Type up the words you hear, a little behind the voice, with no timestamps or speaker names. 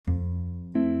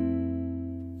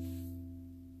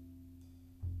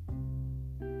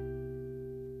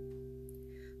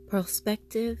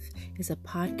Perspective is a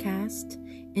podcast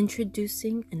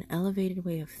introducing an elevated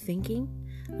way of thinking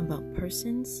about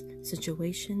persons,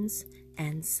 situations,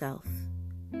 and self.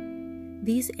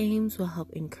 These aims will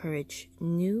help encourage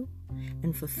new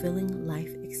and fulfilling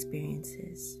life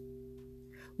experiences.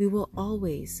 We will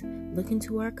always look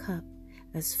into our cup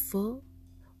as full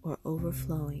or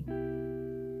overflowing.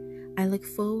 I look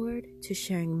forward to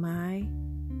sharing my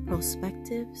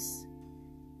perspectives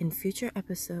in future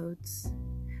episodes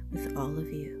with all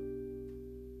of you.